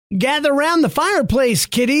Gather around the fireplace,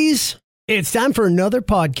 kiddies. It's time for another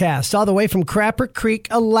podcast all the way from Crapper Creek,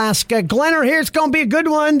 Alaska. Glenner here. It's going to be a good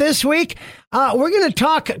one this week. We're going to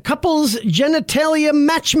talk couples genitalia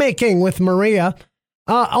matchmaking with Maria.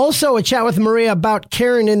 Also, a chat with Maria about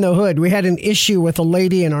Karen in the Hood. We had an issue with a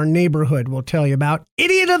lady in our neighborhood we'll tell you about.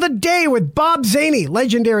 Idiot of the Day with Bob Zaney,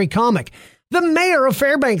 legendary comic. The mayor of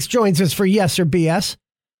Fairbanks joins us for Yes or BS.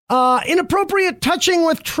 Inappropriate touching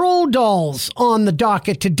with troll dolls on the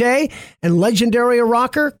docket today, and legendary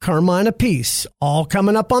rocker Carmine Appice, all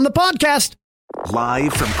coming up on the podcast.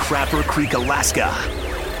 Live from Crapper Creek, Alaska,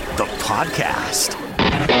 the podcast.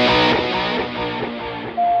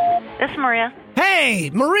 This is Maria. Hey,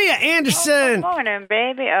 Maria Anderson. Good morning,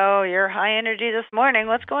 baby. Oh, you're high energy this morning.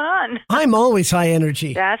 What's going on? I'm always high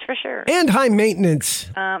energy. That's for sure. And high maintenance.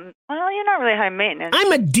 Well, you're not really high maintenance.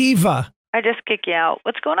 I'm a diva. I just kick you out.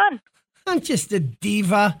 What's going on? I'm just a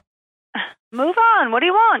diva. Move on. What do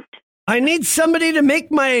you want? I need somebody to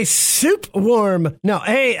make my soup warm. No,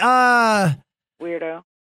 hey, Weirdo.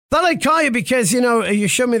 thought I'd call you because, you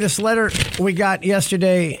showed me this letter we got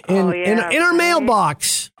yesterday in our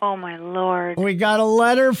mailbox. Oh, my Lord. We got a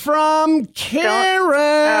letter from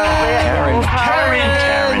Karen.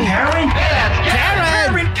 Karen!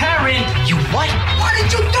 You what? Why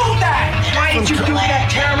did you do that? Why did you do that,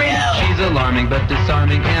 Karen? She's alarming but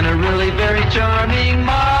disarming and a really very charming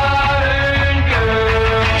modern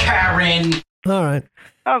girl. Karen! All right.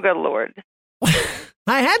 Oh, good Lord.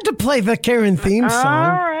 I had to play the Karen theme song.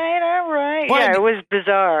 All right. Why? Yeah, it was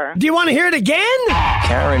bizarre. Do you want to hear it again?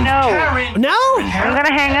 Karen. No. Karen! No? I'm going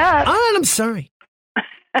to hang up. All right, I'm sorry.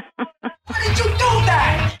 Why did you do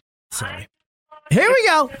that? Sorry. Here we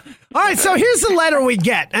go. All right, so here's the letter we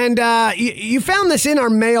get. And you found this in our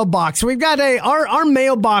mailbox. We've got our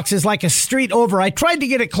mailbox is like a street over. I tried to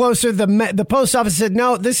get it closer. The post office said,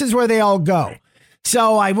 no, this is where they all go.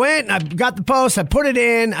 So I went, I got the post, I put it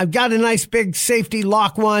in. I've got a nice big safety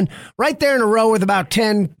lock one right there in a row with about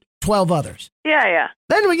 10, 12 others. Yeah.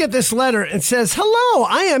 Then we get this letter. It says, hello,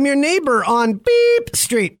 I am your neighbor on Beep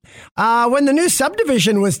Street. When the new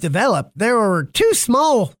subdivision was developed, there were two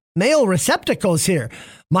small mail receptacles here.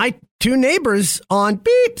 My two neighbors on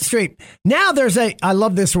Beep Street. Now there's I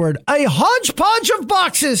love this word, a hodgepodge of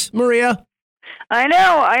boxes, Maria. I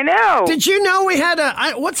know. Did you know we had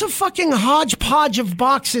what's a fucking hodgepodge of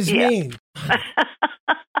boxes mean? Tell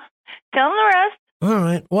them the rest. All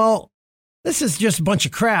right. Well, this is just a bunch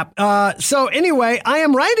of crap. So anyway, I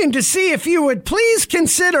am writing to see if you would please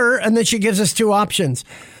consider, and then she gives us two options.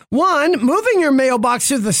 One, moving your mailbox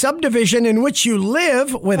to the subdivision in which you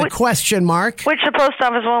live with a question mark. Which the post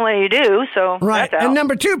office won't let you do, so Right. that's out. And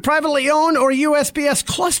number two, privately owned or USPS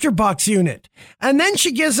cluster box unit. And then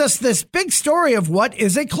she gives us this big story of what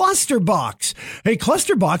is a cluster box. A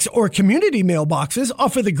cluster box or community mailboxes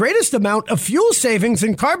offer the greatest amount of fuel savings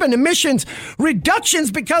and carbon emissions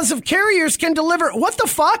reductions because of carriers can deliver. What the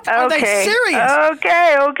fuck? Are they serious?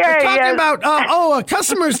 Okay. They're talking Yes. about,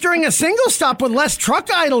 customers during a single stop with less truck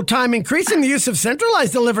idle time, increasing the use of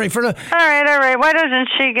centralized delivery for All right. Why doesn't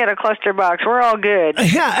she get a cluster box? We're all good.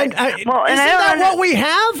 Yeah, and and isn't I that don't what we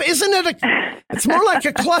have? Isn't it it's more like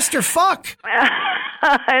a cluster fuck.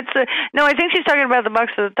 No, I think she's talking about the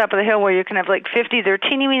box at the top of the hill where you can have like 50. They're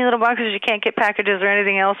teeny weeny little boxes. You can't get packages or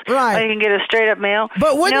anything else. Right. Or you can get a straight up mail.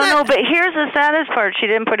 But But here's the saddest part. She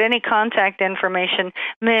didn't put any contact information.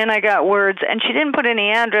 Man, I got words. And she didn't put any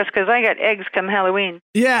address because I got eggs come Halloween.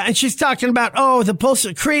 Yeah, and she's talking about, the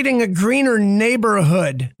post creating a greener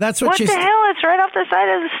neighborhood. That's what she's... What the hell? It's right off the side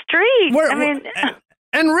of the street.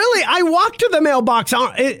 And really, I walk to the mailbox.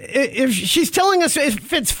 If she's telling us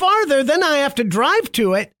if it's farther, then I have to drive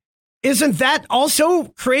to it. Isn't that also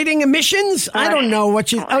creating emissions? I don't know what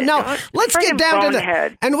she's... Oh, no, let's get down to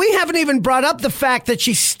bonehead. And we haven't even brought up the fact that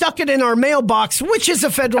she stuck it in our mailbox, which is a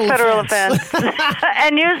federal offense.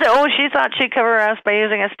 And she thought she'd cover her ass by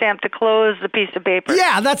using a stamp to close the piece of paper.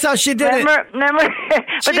 Yeah, that's how she did Remember?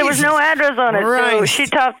 But there was no address on it, Right. so she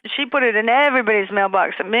put it in everybody's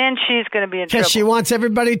mailbox. And man, she's going to be in trouble. Because she wants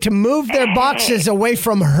everybody to move their boxes away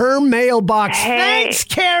from her mailbox. Hey. Thanks,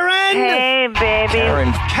 Karen! Hey, baby.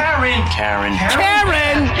 Karen! Karen!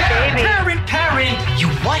 You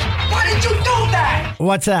what? Why did you do that?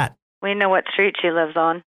 What's that? We know what street she lives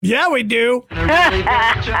on. Yeah, we do.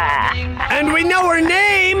 And we know her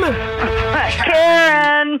name.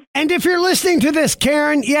 Karen. And if you're listening to this,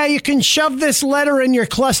 Karen, you can shove this letter in your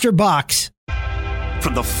cluster box.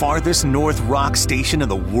 From the farthest north rock station in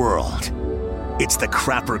the world, it's the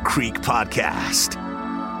Crapper Creek Podcast.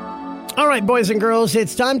 All right, boys and girls,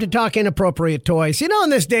 it's time to talk inappropriate toys. In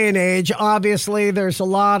this day and age, obviously, there's a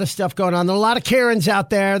lot of stuff going on. There are a lot of Karens out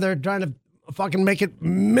there. They're trying to fucking make it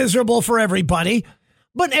miserable for everybody.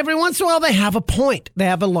 But every once in a while, they have a point. They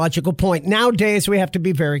have a logical point. Nowadays, we have to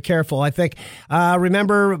be very careful. I think,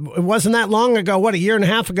 remember, it wasn't that long ago, a year and a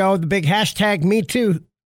half ago, the big hashtag Me Too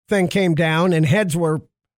thing came down and heads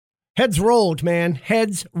rolled, man.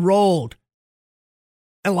 Heads rolled.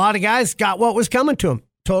 A lot of guys got what was coming to them.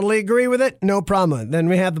 Totally agree with it. No problem. Then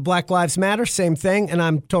we have the Black Lives Matter, same thing, and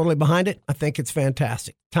I'm totally behind it. I think it's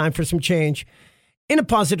fantastic. Time for some change. In a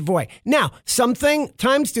positive way. Now,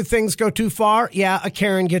 times do things go too far? Yeah, a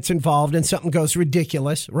Karen gets involved and something goes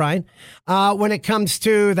ridiculous, right? When it comes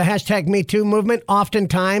to the hashtag Me Too movement,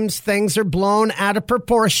 oftentimes things are blown out of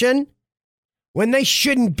proportion when they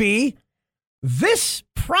shouldn't be. This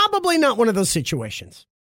probably not one of those situations.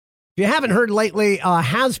 If you haven't heard lately,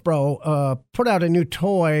 Hasbro put out a new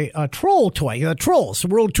toy, a troll toy, the Trolls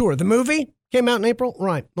World Tour. The movie came out in April?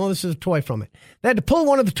 Right. Well, this is a toy from it. They had to pull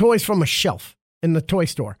one of the toys from a shelf in the toy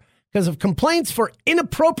store because of complaints for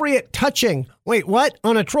inappropriate touching. Wait, what?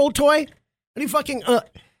 On a troll toy? How do you fucking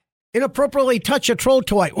inappropriately touch a troll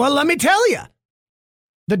toy? Well, let me tell you.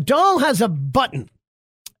 The doll has a button,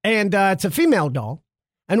 and it's a female doll.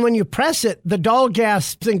 And when you press it, the doll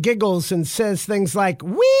gasps and giggles and says things like,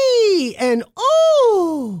 wee, and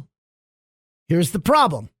oh. Here's the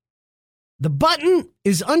problem. The button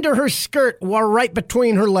is under her skirt or right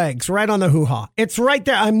between her legs, right on the hoo-ha. It's right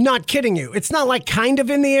there. I'm not kidding you. It's not like kind of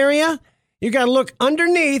in the area. You got to look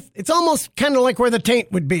underneath. It's almost kind of like where the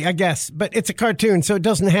taint would be, I guess. But it's a cartoon, so it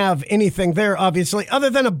doesn't have anything there, obviously, other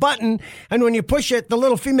than a button. And when you push it, the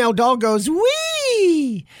little female doll goes,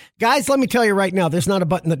 wee! Guys, let me tell you right now, there's not a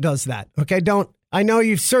button that does that. Okay, I know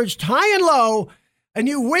you've searched high and low, and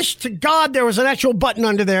you wish to God there was an actual button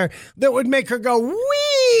under there that would make her go,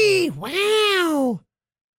 wee! Wow!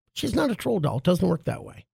 She's not a troll doll. It doesn't work that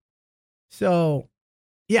way. So,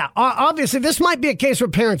 yeah, obviously, this might be a case where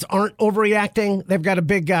parents aren't overreacting. They've got a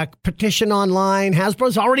big petition online.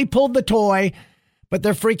 Hasbro's already pulled the toy, but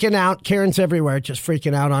they're freaking out. Karen's everywhere, just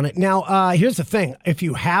freaking out on it. Now, here's the thing. If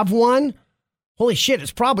you have one, holy shit,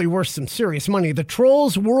 it's probably worth some serious money. The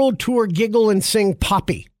Trolls World Tour Giggle and Sing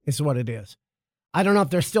Poppy is what it is. I don't know if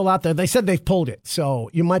they're still out there. They said they've pulled it, so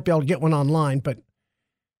you might be able to get one online, but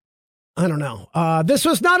I don't know. This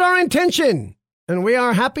was not our intention, and we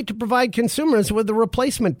are happy to provide consumers with the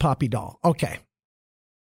replacement Poppy doll. Okay.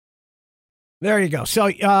 There you go.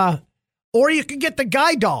 So, or you could get the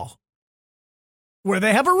Guy doll, where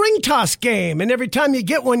they have a ring toss game, and every time you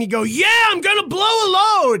get one, you go, yeah, I'm going to blow a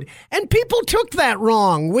load. And people took that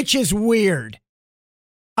wrong, which is weird.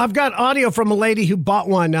 I've got audio from a lady who bought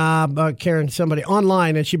one, Karen, somebody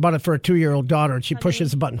online, and she bought it for a 2-year-old daughter, and she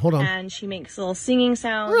pushes the button. Hold on. And she makes little singing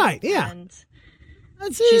sounds. Right, yeah. And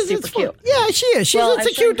she's super cute. Yeah, she is. It's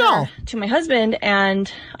a cute doll. To my husband,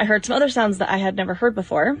 and I heard some other sounds that I had never heard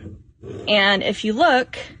before. And if you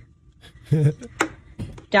look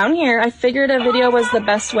down here, I figured a video was the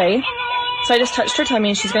best way. So I just touched her tummy,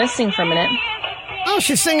 and she's going to sing for a minute. Oh,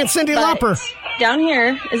 she's singing Cyndi Lauper. Down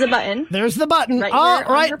here is a button. There's the button. Right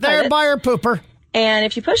right there by her pooper. And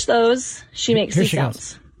if you push those, she makes these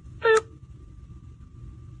sounds. Boop.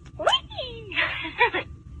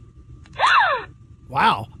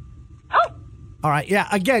 Wow. Oh. All right. Yeah.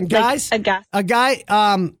 Again, guys, Like a guy,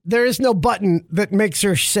 there is no button that makes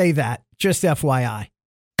her say that. Just FYI.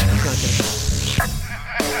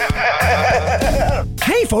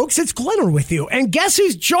 Hey, folks, it's Glenner with you. And guess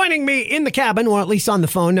who's joining me in the cabin, or at least on the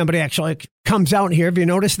phone? Nobody actually comes out here. Have you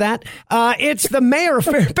noticed that? It's the mayor of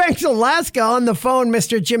Fairbanks, Alaska on the phone,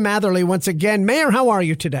 Mr. Jim Matherly, once again. Mayor, how are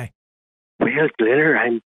you today? Well, Glenner,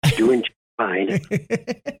 I'm doing fine.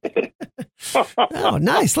 Oh,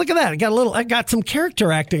 nice. Look at that. I got some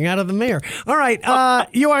character acting out of the mayor. All right.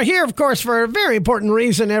 You are here, of course, for a very important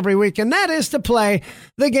reason every week, and that is to play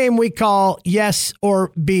the game we call Yes or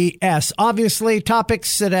BS. Obviously,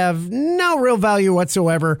 topics that have no real value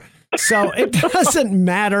whatsoever. So it doesn't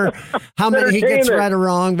matter how many he gets right or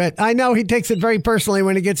wrong, but I know he takes it very personally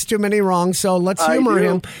when he gets too many wrong. So let's humor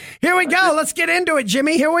him. Here we go. Let's get into it,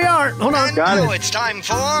 Jimmy. Here we are. Hold on. Now it's time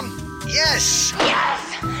for Yes.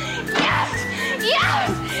 Yes.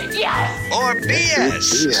 Or BS.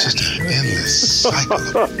 It's just an endless cycle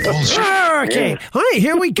of bullshit. Okay. All right,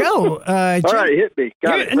 here we go. All right, hit me.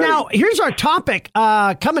 Got it. Now, here's our topic.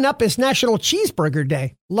 Coming up is National Cheeseburger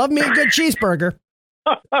Day. Love me a good cheeseburger.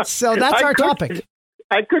 So that's our topic.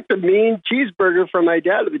 I cooked a mean cheeseburger for my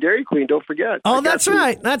dad at the Dairy Queen. Don't forget. Oh, that's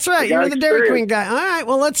right. That's right. You're the Dairy Queen guy. All right.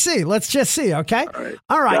 Well, let's see. Let's just see. Okay.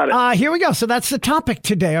 All right. Here we go. So that's the topic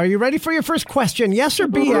today. Are you ready for your first question? Yes or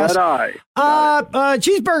BS?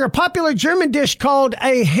 Cheeseburger, popular German dish called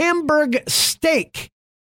a Hamburg steak,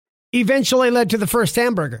 eventually led to the first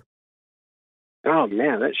hamburger. Oh,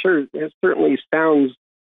 man, it certainly sounds,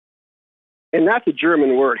 and that's a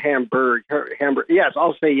German word, Hamburg. Yes,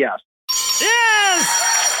 I'll say yes.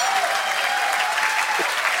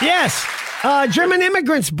 Yes. German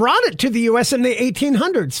immigrants brought it to the U.S. in the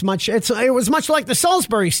 1800s. It was much like the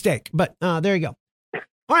Salisbury steak, but there you go.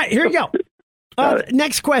 All right, here you go.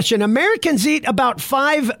 Next question. Americans eat about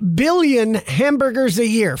 5 billion hamburgers a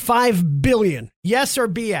year. 5 billion. Yes or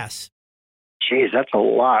BS? Jeez, that's a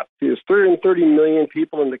lot. There's 330 million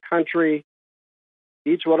people in the country.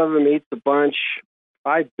 Each one of them eats a bunch.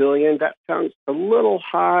 5 billion. That sounds a little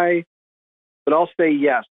high, but I'll say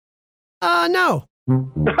yes. No.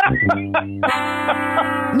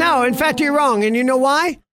 No, in fact, you're wrong. And you know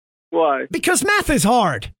why? Why? Because math is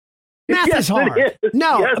hard. Math is hard.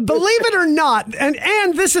 No, yes, believe it or not,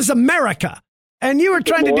 and this is America. And you were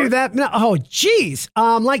trying to do that. No, oh, geez.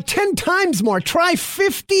 Like 10 times more. Try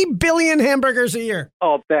 50 billion hamburgers a year.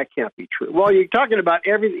 Oh, that can't be true. Well, you're talking about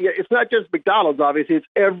it's not just McDonald's, obviously. It's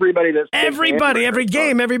everybody that's... Everybody, every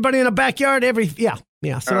game, everybody in a backyard,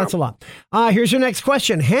 Yeah, so that's a lot. Here's your next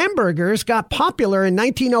question. Hamburgers got popular in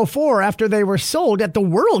 1904 after they were sold at the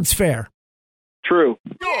World's Fair. True.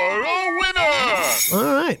 You're a winner! All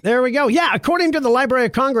right, there we go. Yeah, according to the Library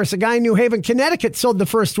of Congress, a guy in New Haven, Connecticut sold the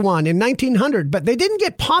first one in 1900, but they didn't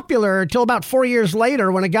get popular until about 4 years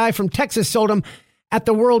later when a guy from Texas sold them at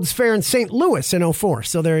the World's Fair in St. Louis in 04.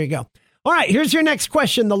 So there you go. All right, here's your next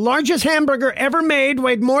question. The largest hamburger ever made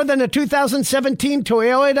weighed more than a 2017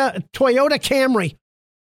 Toyota Camry.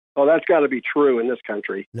 Oh, that's got to be true in this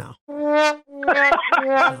country. No. See,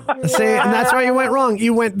 and that's why you went wrong.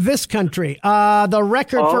 You went this country. The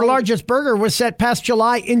record for largest burger was set past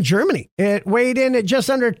July in Germany. It weighed in at just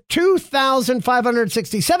under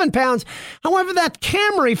 2,567 pounds. However, that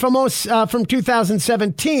Camry from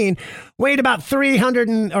 2017 weighed about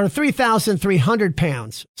 3,300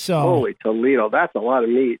 pounds. So, holy Toledo, that's a lot of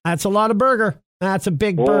meat. That's a lot of burger. That's a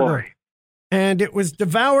big burger. And it was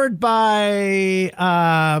devoured by,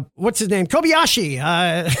 what's his name? Kobayashi,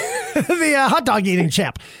 the hot dog eating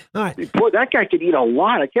champ. All right. Boy, that guy could eat a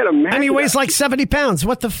lot. I can't imagine. And he weighs like 70 pounds.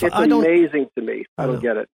 What the fuck? It's amazing to me. I don't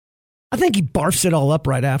get it. I think he barfs it all up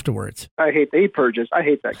right afterwards. He purges. I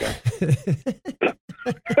hate that guy.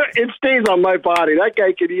 It stays on my body. That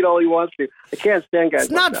guy can eat all he wants to. I can't stand guys.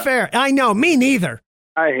 It's not fair. I know. Me neither.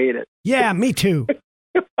 I hate it. Yeah, me too.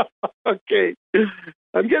 Okay.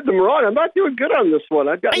 I'm getting them wrong. I'm not doing good on this one.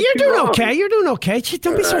 You're doing okay. You're doing okay.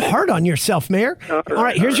 Don't be so hard on yourself, Mayor. All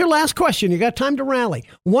right, here's your last question. You got time to rally.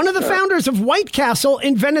 One of the founders of White Castle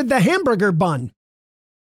invented the hamburger bun.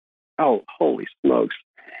 Oh, holy smokes.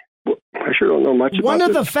 I sure don't know much about One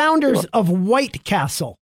of the founders of White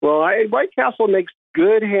Castle. Well, White Castle makes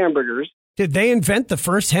good hamburgers. Did they invent the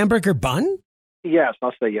first hamburger bun? Yes,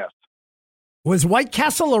 I'll say yes. Was White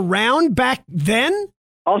Castle around back then?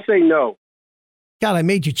 I'll say no. God, I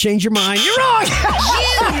made you change your mind. You're wrong.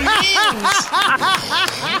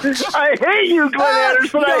 I hate you, Glenn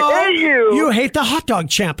Anderson. I hate you. You hate the hot dog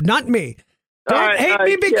champ, not me. Don't hate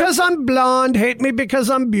me because I'm blonde. Hate me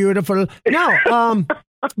because I'm beautiful. No,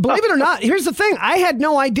 believe it or not, here's the thing. I had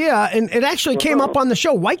no idea, and it actually came up on the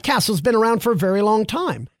show. White Castle's been around for a very long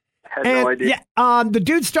time. Had no idea. Yeah, the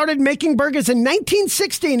dude started making burgers in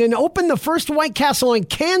 1916 and opened the first White Castle in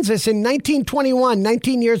Kansas in 1921,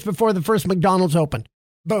 19 years before the first McDonald's opened.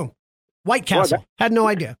 Boom. White Castle. Had no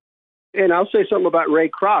idea. And I'll say something about Ray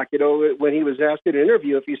Kroc. You know, when he was asked in an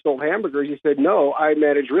interview if he sold hamburgers, he said, no, I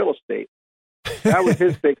manage real estate. That was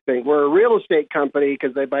his big thing. We're a real estate company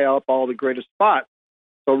because they buy up all the greatest spots.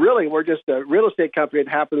 So really, we're just a real estate company that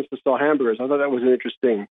happens to sell hamburgers. I thought that was an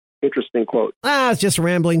interesting quote. It's just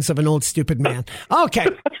ramblings of an old stupid man. Okay.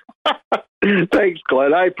 Thanks,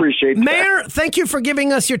 Glenn. I appreciate that. Mayor, thank you for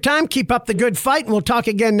giving us your time. Keep up the good fight, and we'll talk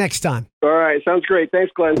again next time. All right. Sounds great.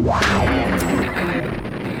 Thanks, Glenn.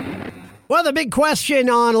 Well, the big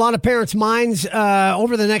question on a lot of parents' minds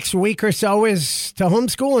over the next week or so is to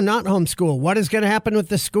homeschool or not homeschool. What is going to happen with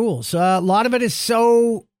the schools? A lot of it is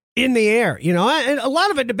so in the air, you know, and a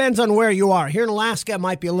lot of it depends on where you are. Here in Alaska, it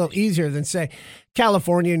might be a little easier than, say,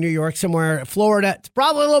 California, New York, somewhere, Florida. It's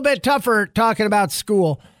probably a little bit tougher talking about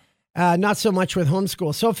school, not so much with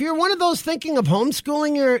homeschool. So if you're one of those thinking of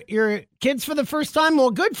homeschooling your kids for the first time,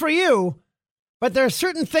 well, good for you. But there are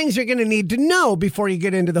certain things you're going to need to know before you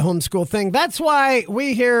get into the homeschool thing. That's why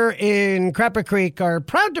we here in Crapper Creek are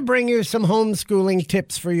proud to bring you some homeschooling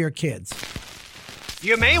tips for your kids.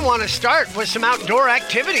 You may want to start with some outdoor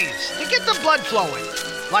activities to get the blood flowing,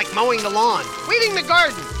 like mowing the lawn, weeding the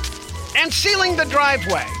garden, and sealing the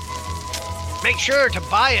driveway. Make sure to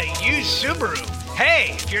buy a used Subaru.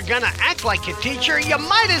 Hey, if you're going to act like a teacher, you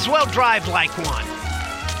might as well drive like one.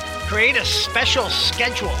 Create a special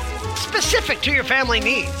schedule specific to your family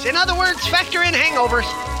needs. In other words, factor in hangovers.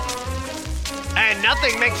 And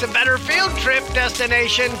nothing makes a better field trip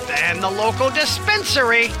destination than the local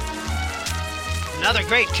dispensary. Another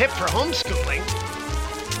great tip for homeschooling.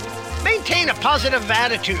 Maintain a positive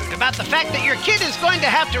attitude about the fact that your kid is going to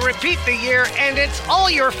have to repeat the year and it's all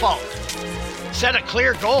your fault. Set a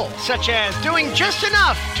clear goal, such as doing just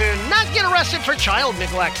enough to not get arrested for child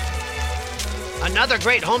neglect. Another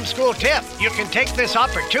great homeschool tip, you can take this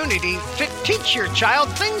opportunity to teach your child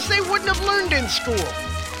things they wouldn't have learned in school,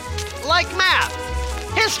 like math,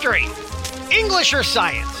 history, English, or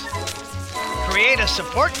science. Create a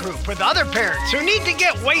support group with other parents who need to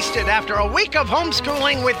get wasted after a week of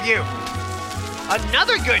homeschooling with you.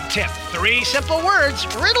 Another good tip, 3 simple words,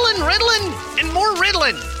 riddlin', riddlin', and more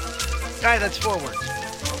riddlin'. All right, that's 4 words.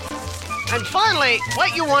 And finally,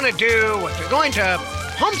 what you want to do if you're going to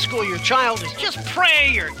homeschool your child is just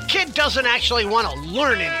pray your kid doesn't actually want to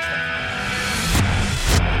learn anything.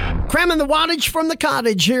 Cramming the wattage from the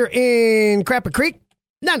cottage here in Crapper Creek,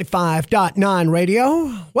 95.9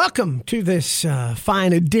 radio. Welcome to this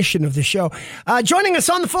fine edition of the show. Joining us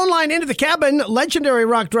on the phone line into the cabin, legendary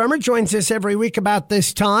rock drummer, joins us every week about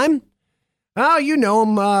this time. Oh, you know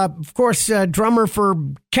him, of course, drummer for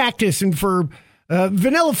Cactus and for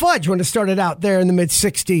Vanilla Fudge when it started out there in the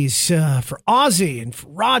mid-'60s, for Ozzy and for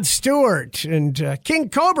Rod Stewart and King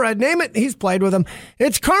Cobra, name it, he's played with them.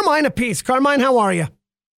 It's Carmine Appice. Carmine, how are you?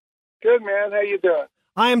 Good, man. How you doing?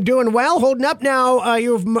 I am doing well, holding up now.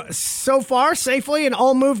 You've so far safely and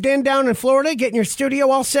all moved in down in Florida, getting your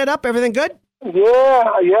studio all set up. Everything good?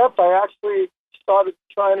 Yeah, yep. I actually started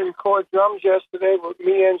trying to record drums yesterday with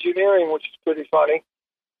Me Engineering, which is pretty funny.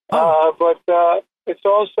 But it's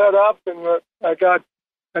all set up, and I got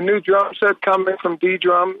a new drum set coming from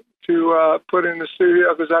D-Drum to put in the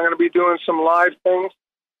studio because I'm going to be doing some live things,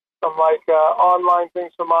 some like online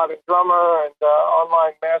things for Modern Drummer and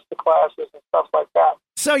online master classes and stuff like that.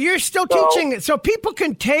 So you're still teaching it, so people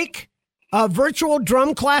can take virtual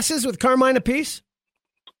drum classes with Carmine Appice?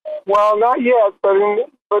 Well, not yet, but in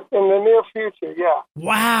the near future, yeah.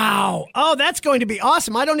 Wow! Oh, that's going to be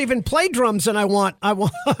awesome. I don't even play drums, and I want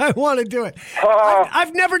to do it.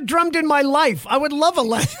 I've never drummed in my life. I would love a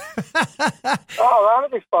lesson. Oh,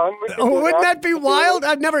 that'd be fun. Wouldn't that be wild?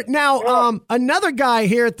 I've never. Now, another guy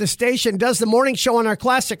here at the station does the morning show on our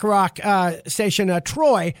classic rock station.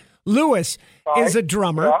 Troy Lewis is a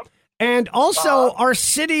drummer. Yeah. And also our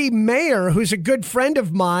city mayor, who's a good friend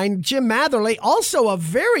of mine, Jim Matherly, also a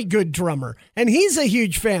very good drummer. And he's a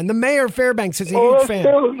huge fan. The mayor of Fairbanks is a huge fan.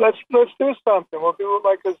 Let's do something. We'll do it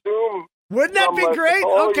like a Zoom. Wouldn't that be great?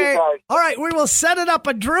 Okay. All right. We will set it up,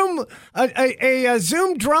 a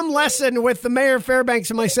Zoom drum lesson with the mayor of Fairbanks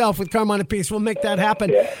and myself with Carmine Appice. We'll make that happen.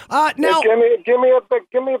 Yeah. Now, give me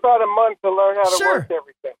about a month to learn how to work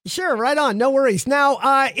everything. Sure, right on. No worries. Now,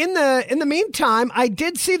 in the meantime, I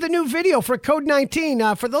did see the new video for Code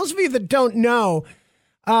 19. For those of you that don't know,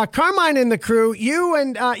 Carmine and the crew,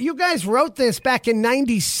 you guys wrote this back in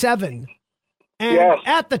 '97. And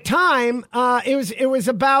at the time, it was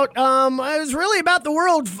really about the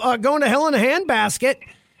world going to hell in a handbasket,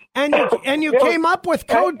 and you came up with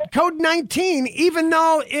Code 19, even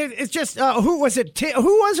though it's just who was it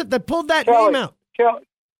that pulled that name out?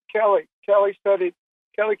 Kelly studied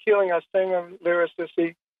Kelly Keeling, our singer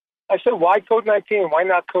lyricist. I said, why Code 19? Why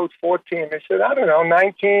not Code 14? They said, I don't know.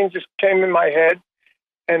 19 just came in my head,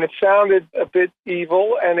 and it sounded a bit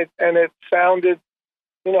evil, and it sounded,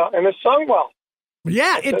 and it sung well.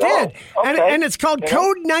 Yeah, it did. And it's called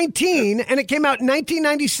Code 19, and it came out in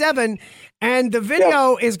 1997. And the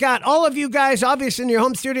video has got all of you guys, obviously, in your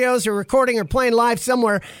home studios or recording or playing live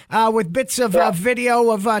somewhere with bits of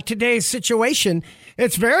video of today's situation.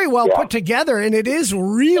 It's very well put together, and it is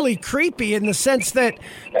really creepy in the sense that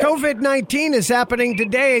COVID-19 is happening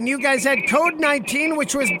today, and you guys had Code 19,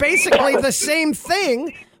 which was basically the same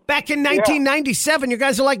thing back in 1997. You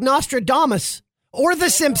guys are like Nostradamus. Or The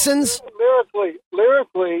Simpsons.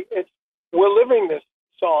 Lyrically, we're living this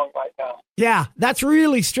song right now. Yeah, that's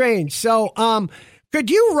really strange. So, could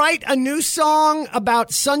you write a new song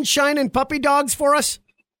about sunshine and puppy dogs for us?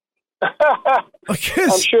 I'm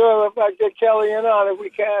sure if I get Kelly in on it, we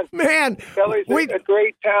can. Man, Kelly's a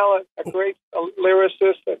great talent, a great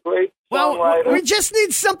lyricist, a great songwriter. We just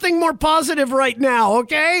need something more positive right now,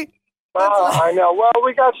 okay? I know. Well,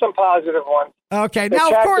 we got some positive ones. Okay, The now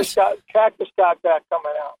of course. Cactus got that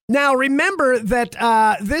coming out. Now remember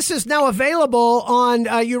that this is now available on.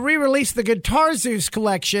 You re-released the Guitar Zeus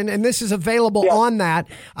collection, and this is available on that.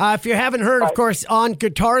 If you haven't heard, of course, on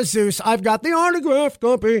Guitar Zeus, I've got the autograph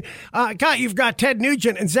copy. You've got Ted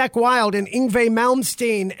Nugent and Zach Wilde and Ingve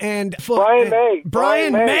Malmsteen and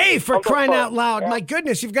Brian May for crying out loud. My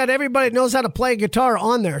goodness, you've got everybody that knows how to play guitar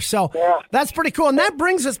on there. So that's pretty cool. And that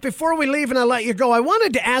brings us, before we leave and I let you go, I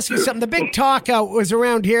wanted to ask you something. The big talk was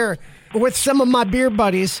around here with some of my beer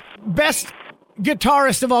buddies. Best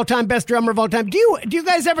guitarist of all time, best drummer of all time. Do you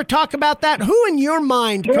guys ever talk about that? Who in your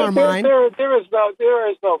mind, Carmine? There is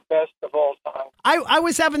no best of all time. I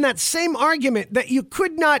was having that same argument that you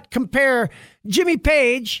could not compare Jimmy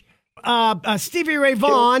Page, Stevie Ray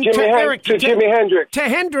Vaughan, to Jimi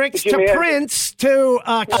Hendrix, to Prince, to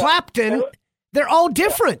Clapton. They're all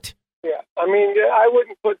different. Yeah, I mean, I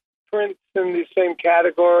wouldn't put Prince in the same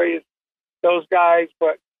category as those guys,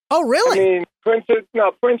 but oh, really? I mean, Prince is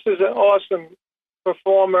an awesome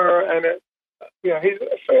performer, and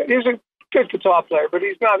he's a good guitar player, but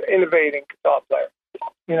he's not an innovating guitar player.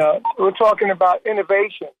 You know, we're talking about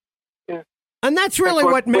innovation, and that's really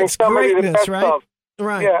what makes greatness, right?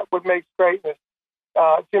 Right. Yeah, what makes greatness.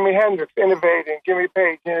 Jimi Hendrix innovating, Jimmy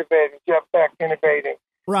Page innovating, Jeff Beck innovating.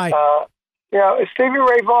 Right. Stevie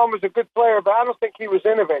Ray Vaughan was a good player, but I don't think he was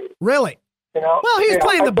innovative. Really? You know? Well, he was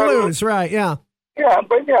playing the blues, right? Yeah. Yeah,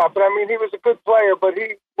 but I mean, he was a good player, but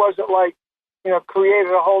he wasn't like,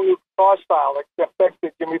 created a whole new guitar style like Jeff Beck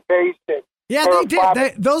did, Jimmy Page did. Yeah, they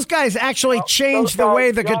did. Those guys actually changed the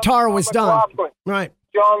way the guitar was done. Right.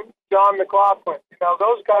 John McLaughlin.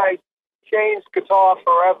 Those guys changed guitar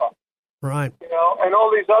forever. Right. And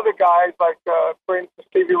all these other guys like Prince,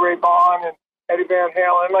 Stevie Ray Vaughan, and Eddie Van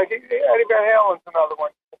Halen. Like Eddie Van Halen's another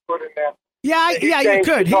one to put in there. Yeah, you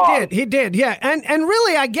could. Guitar. He did. Yeah, and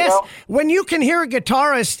really, I guess when you can hear a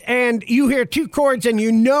guitarist and you hear two chords and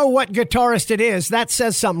you know what guitarist it is, that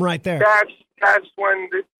says something right there. That's when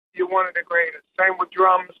you're one of the greatest. Same with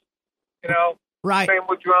drums. Right. Same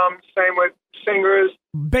with drums. Same with singers.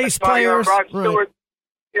 Bass players. Rod Stewart. Right.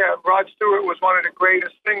 Yeah, Rod Stewart was one of the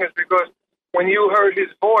greatest singers because when you heard his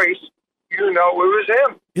voice, it was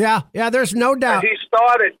him. Yeah, there's no doubt. And he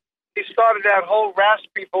started that whole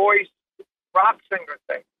raspy voice rock singer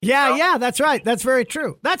thing. Yeah, that's right. That's very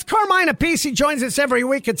true. That's Carmine Appice. He joins us every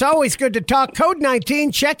week. It's always good to talk. Code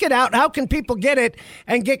 19, check it out. How can people get it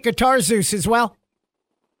and get Guitar Zeus as well?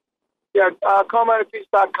 Yeah,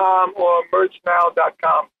 CarmineAppice.com or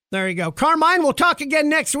merchnow.com. There you go. Carmine, we'll talk again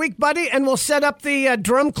next week, buddy, and we'll set up the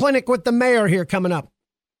drum clinic with the mayor here coming up.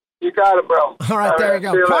 You got it, bro. All right, there you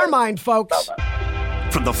go. Carmine, folks. Bye-bye.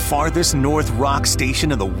 From the farthest north rock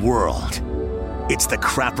station in the world, it's the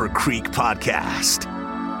Crapper Creek Podcast.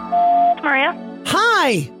 Maria?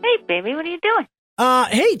 Hi. Hey, baby, what are you doing?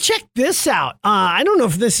 Hey, check this out. I don't know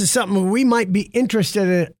if this is something we might be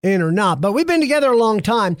interested in or not, but we've been together a long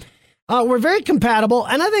time. We're very compatible,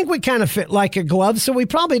 and I think we kind of fit like a glove, so we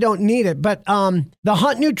probably don't need it. But the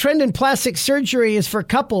hot new trend in plastic surgery is for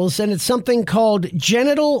couples, and it's something called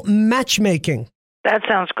genital matchmaking. That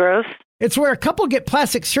sounds gross. It's where a couple get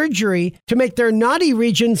plastic surgery to make their naughty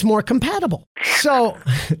regions more compatible. So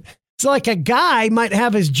it's like a guy might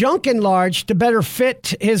have his junk enlarged to better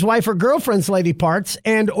fit his wife or girlfriend's lady parts,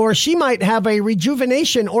 or she might have a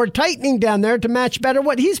rejuvenation or tightening down there to match better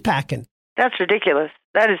what he's packing. That's ridiculous.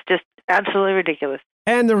 That is just absolutely ridiculous.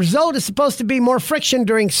 And the result is supposed to be more friction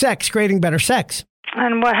during sex, creating better sex.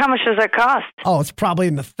 And how much does that cost? Oh, it's probably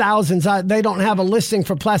in the thousands. They don't have a listing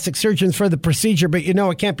for plastic surgeons for the procedure, but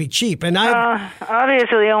it can't be cheap. And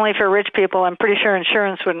obviously only for rich people. I'm pretty sure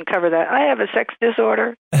insurance wouldn't cover that. I have a sex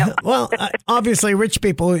disorder. No. Well, obviously rich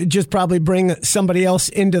people just probably bring somebody else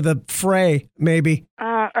into the fray, maybe.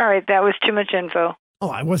 All right, that was too much info. Oh,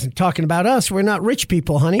 I wasn't talking about us. We're not rich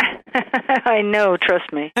people, honey. I know,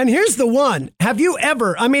 trust me. And here's the one. Have you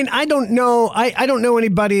ever, I don't know, I don't know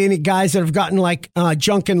any guys that have gotten like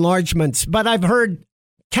junk enlargements, but I've heard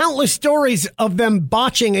countless stories of them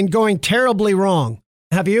botching and going terribly wrong.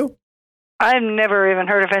 Have you? I've never even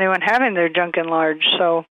heard of anyone having their junk enlarged,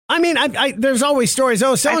 so. There's always stories.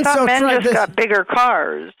 Oh, so-and-so tried this. Men just got bigger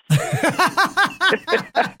cars.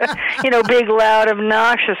 Big, loud,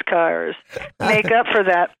 obnoxious cars. Make up for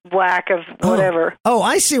that whack of whatever. Oh,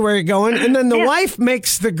 I see where you're going. And then the wife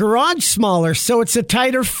makes the garage smaller, so it's a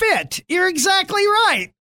tighter fit. You're exactly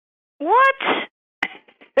right. What?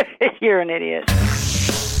 You're an idiot.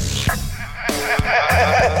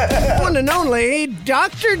 One and only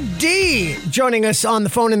Dr. D joining us on the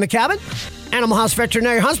phone in the cabin. Animal House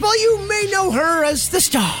Veterinary Hospital. You may know her as the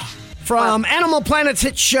star from Animal Planet's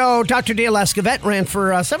hit show, Dr. D. Alaska Vet, ran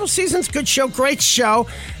for several seasons. Good show, great show.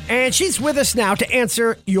 And she's with us now to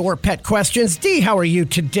answer your pet questions. Dee, how are you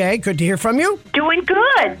today? Good to hear from you. Doing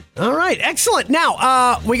good. All right, excellent.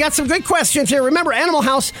 Now, we got some good questions here. Remember, Animal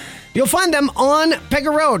House, you'll find them on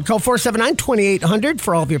Pega Road. Call 479-2800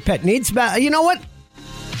 for all of your pet needs. But you know what?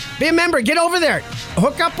 Be a member. Get over there.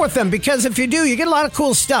 Hook up with them, because if you do, you get a lot of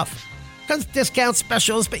cool stuff. Because discount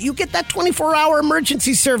specials, but you get that 24-hour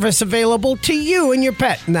emergency service available to you and your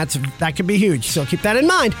pet, and that can be huge, so keep that in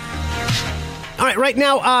mind. All right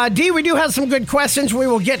now, Dee, we do have some good questions. We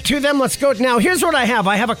will get to them. Let's go. Now, here's what I have.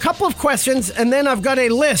 I have a couple of questions, and then I've got a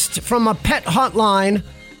list from a pet hotline,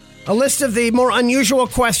 a list of the more unusual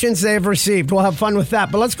questions they've received. We'll have fun with that,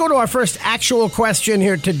 but let's go to our first actual question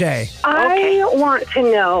here today. I want to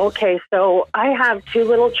know, so I have 2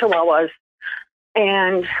 little Chihuahuas.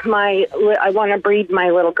 And I want to breed my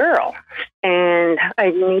little girl, and I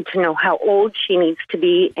need to know how old she needs to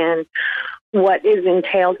be and what is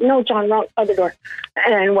entailed. No, John, wrong, other door.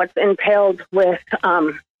 And what's entailed with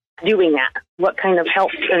doing that. What kind of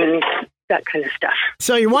help and that kind of stuff.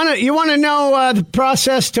 So you want to know the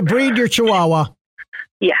process to breed your Chihuahua?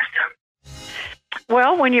 Yes.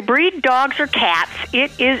 Well, when you breed dogs or cats,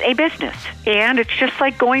 it is a business, and it's just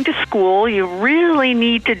like going to school. You really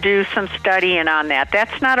need to do some studying on that.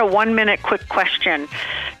 That's not a 1-minute quick question.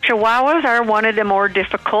 Chihuahuas are one of the more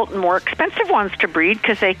difficult and more expensive ones to breed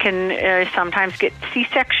because they can sometimes get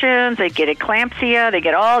C-sections, they get eclampsia, they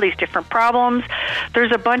get all these different problems.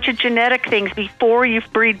 There's a bunch of genetic things. Before you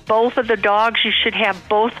breed both of the dogs, you should have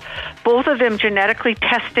both of them genetically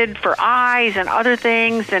tested for eyes and other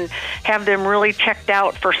things, and have them really checked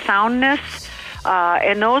out for soundness.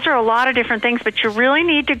 And those are a lot of different things, but you really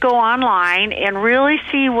need to go online and really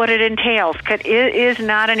see what it entails, because it is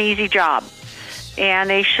not an easy job. And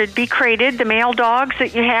they should be crated. The male dogs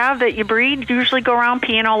that you have, that you breed, usually go around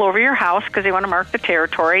peeing all over your house because they want to mark the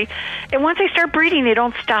territory. And once they start breeding, they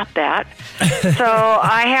don't stop that. So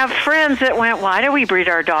I have friends that went, why did we breed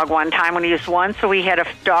our dog one time when he was 1? So we had a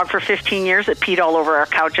dog for 15 years that peed all over our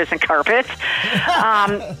couches and carpets.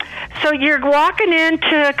 So you're walking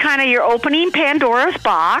into kind of your opening Pandora's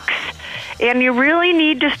box. And you really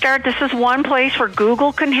need to start. This is one place where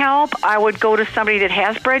Google can help. I would go to somebody that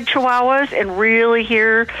has bred Chihuahuas and really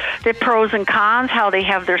hear the pros and cons, how they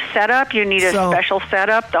have their setup. You need a special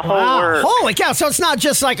setup, the whole works. Holy cow. So it's not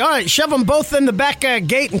just like, all right, shove them both in the back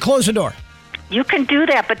gate and close the door. You can do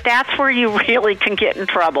that, but that's where you really can get in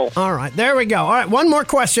trouble. All right, there we go. All right, one more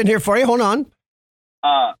question here for you. Hold on.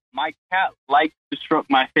 My cat likes to stroke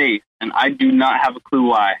my face, and I do not have a clue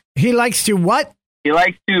why. He likes to what? He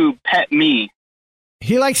likes to pet me.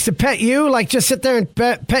 He likes to pet you? Like just sit there and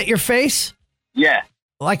pet your face? Yeah.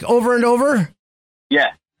 Like over and over?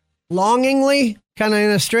 Yeah. Longingly? Kind of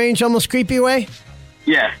in a strange, almost creepy way?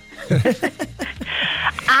 Yeah.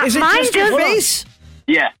 Is it just your face?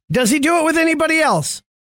 Yeah. Does he do it with anybody else?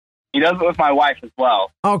 He does it with my wife as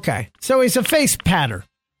well. Okay. So he's a face patter.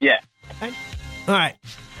 Yeah. All right.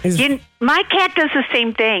 My cat does the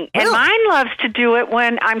same thing. And mine loves to do it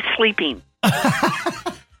when I'm sleeping.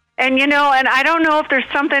 And, and I don't know if there's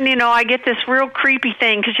something, I get this real creepy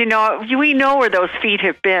thing because, we know where those feet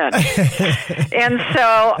have been. And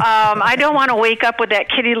so I don't want to wake up with that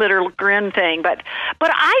kitty litter grin thing. But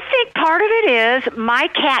I think part of it is my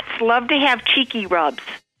cats love to have cheeky rubs.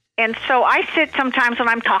 And so I sit sometimes when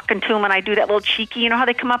I'm talking to them and I do that little cheeky, how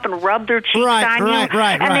they come up and rub their cheeks on you?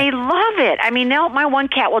 Right. And they love it. I mean, now my one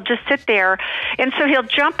cat will just sit there, and so he'll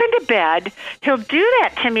jump into bed. He'll do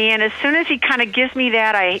that to me, and as soon as he kind of gives me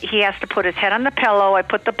that, he has to put his head on the pillow. I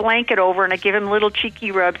put the blanket over, and I give him little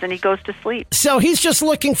cheeky rubs, and he goes to sleep. So he's just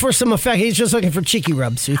looking for some effect. He's just looking for cheeky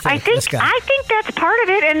rubs, you think, this guy? I think that's part of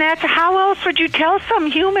it, and that's how else would you tell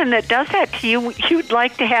some human that does that to you you'd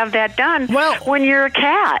like to have that done when you're a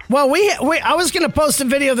cat? Well, I was going to post a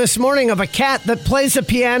video this morning of a cat that plays the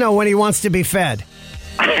piano when he wants to be fed.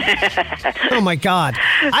 Oh, my God.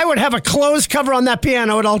 I would have a clothes cover on that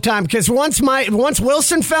piano at all time because once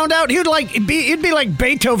Wilson found out, he'd be like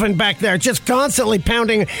Beethoven back there, just constantly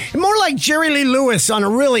pounding. More like Jerry Lee Lewis on a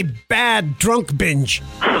really bad drunk binge.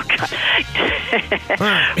 Oh, God. All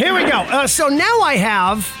right, here we go. So now I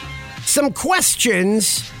have some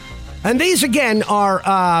questions. And these, again,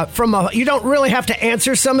 are you don't really have to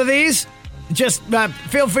answer some of these. Just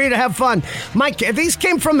feel free to have fun. These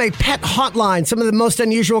came from a pet hotline, some of the most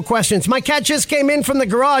unusual questions. My cat just came in from the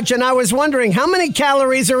garage, and I was wondering, how many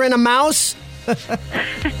calories are in a mouse?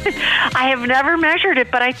 I have never measured it,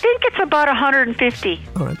 but I think it's about 150.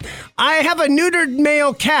 All right. I have a neutered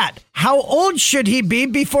male cat. How old should he be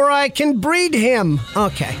before I can breed him?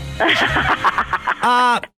 Okay.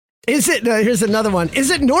 Is it, here's another one.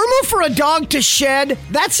 Is it normal for a dog to shed?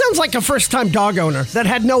 That sounds like a first-time dog owner that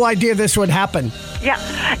had no idea this would happen.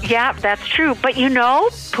 Yeah, that's true. But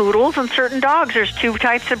poodles and certain dogs, there's two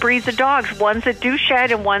types of breeds of dogs. Ones that do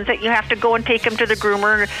shed and ones that you have to go and take them to the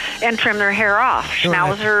groomer and trim their hair off.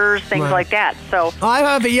 Schnauzers, things like that. So I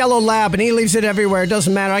have a yellow lab, and he leaves it everywhere. It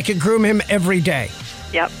doesn't matter. I could groom him every day.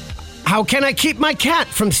 Yep. How can I keep my cat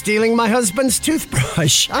from stealing my husband's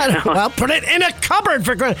toothbrush? I don't know. I'll put it in a cupboard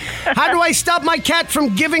for granted. How do I stop my cat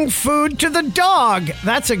from giving food to the dog?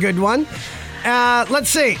 That's a good one. Let's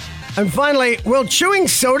see. And finally, will chewing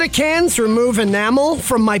soda cans remove enamel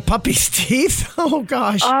from my puppy's teeth? Oh,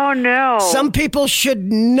 gosh. Oh, no. Some people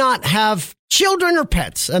should not have children or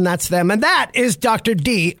pets, and that's them. And that is Dr.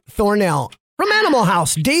 Dee Thornell from Animal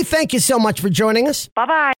House. Dee, thank you so much for joining us.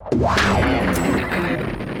 Bye-bye.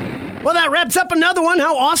 Well, that wraps up another one.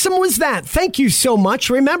 How awesome was that? Thank you so much.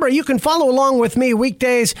 Remember, you can follow along with me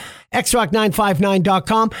weekdays,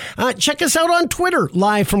 xrock959.com. Check us out on Twitter,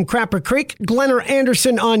 live from Crapper Creek. Glenner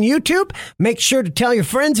Anderson on YouTube. Make sure to tell your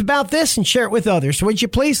friends about this and share it with others. Would you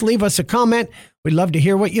please leave us a comment? We'd love to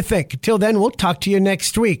hear what you think. Until then, we'll talk to you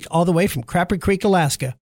next week, all the way from Crapper Creek,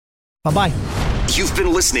 Alaska. Bye-bye. You've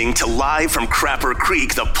been listening to Live from Crapper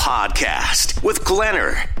Creek, the podcast, with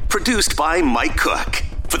Glenner, produced by Mike Cook.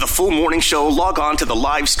 For the full morning show, log on to the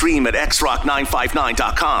live stream at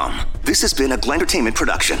xrock959.com. This has been a Glentertainment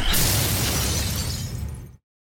production.